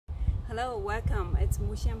Hello, welcome. It's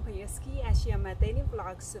Mushan Payeski. I share my daily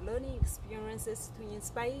vlogs, learning experiences to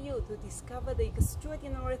inspire you to discover the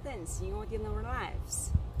extraordinary things in ordinary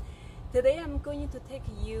lives. Today I'm going to take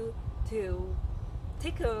you to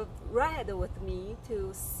take a ride with me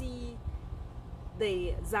to see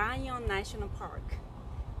the Zion National Park.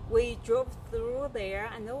 We drove through there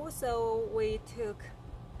and also we took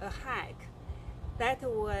a hike. That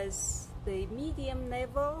was the medium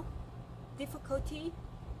level difficulty,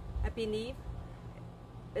 I believe.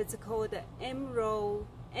 It's called the Emerald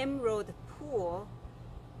Pool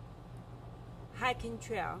hiking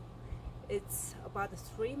trail. It's about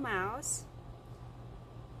 3 miles,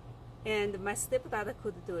 and my stepdaughter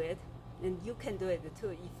could do it, and you can do it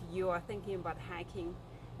too if you are thinking about hiking.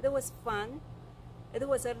 It was fun. It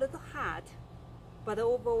was a little hard, but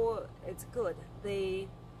overall it's good. The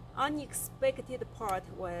unexpected part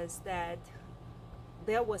was that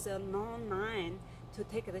there was a long line to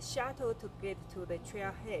take the shuttle to get to the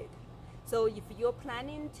trailhead. So if you're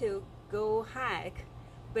planning to go hike,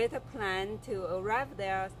 better plan to arrive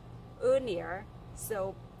there earlier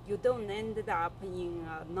so you don't end up in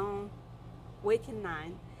a long waiting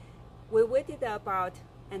line. We waited about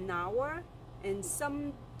an hour, and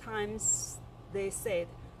sometimes they said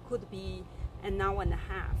could be an hour and a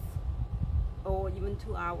half or even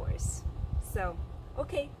 2 hours. So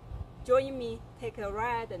okay, join me, take a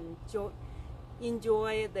ride and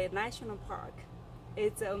enjoy the national park.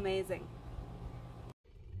 It's amazing.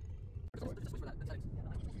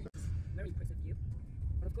 Very impressive view,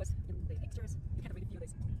 but of course in the pictures you can't really feel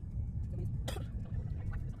this.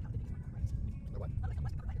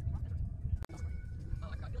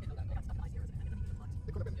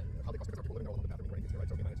 It could have been how they cost people living there along the path of rain, right?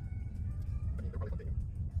 So they managed. I mean, they're probably thinking.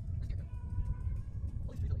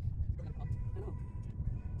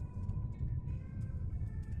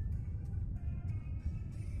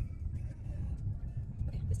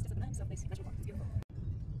 Okay, this is just the names of this national park. It's beautiful.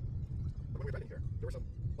 But when we were driving here, there were some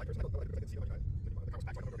bikers. I don't know. I didn't see them. The car was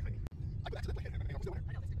packed right over behind me. I could actually play it, and I was still there.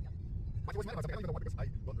 My voice mad about something. I don't even know what, because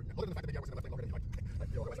other than the fact that maybe I was in the left lane already,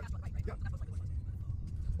 yeah.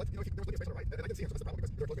 But you know, there was plenty of space on the right, and I didn't see him, so that's the problem,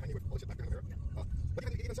 because they were close behind me with all the shit back there in the mirror. But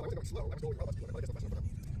even so, I wasn't going slow. I was going well, but I just don't mess with him.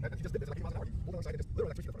 And he just did this like 80 miles an hour. He pulled alongside and just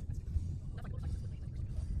literally like 3 feet in front of him.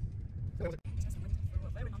 And I was like,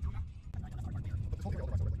 but this whole thing all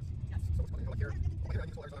the rocks over like this. So it's funny, like here, oh, here I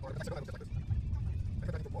use full air, so I just like this. I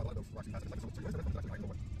heard that before, a lot of those rocks you pass, it's like this. So where's the rest of the actually hiding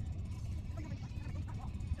over?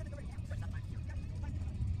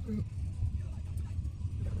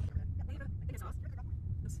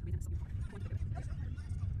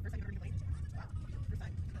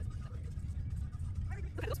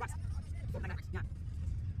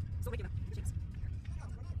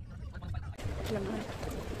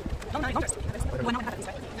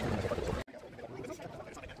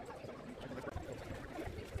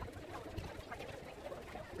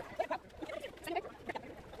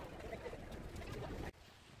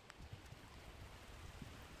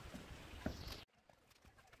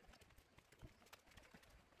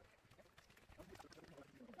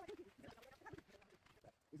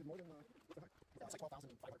 Is it more than what the heck? Yeah, it's like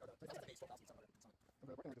 12,500. That's the base, 12,700.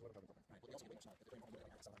 Okay, what can I do? Right, well, we also get snow. It's very important to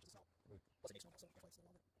have 7 inches of snow. Plus it makes snow, so definitely it's a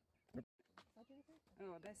little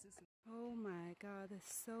Oh, this is. Oh my God, it's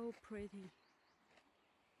so pretty.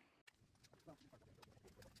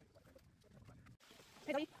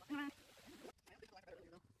 Hey, Daddy, come on.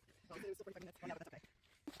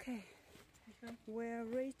 Okay, we're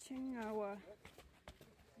reaching our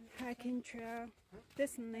hiking trail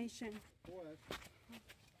destination.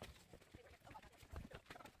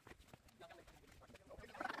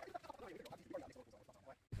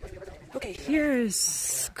 Okay,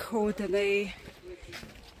 here's called the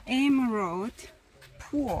Emerald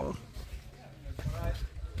Pool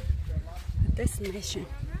destination.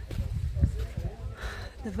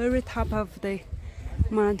 The very top of the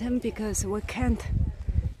mountain, because we can't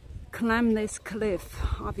climb this cliff,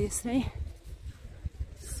 obviously.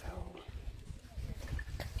 So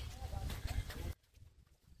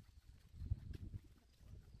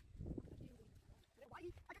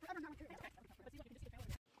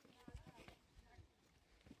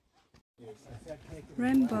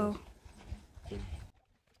rainbow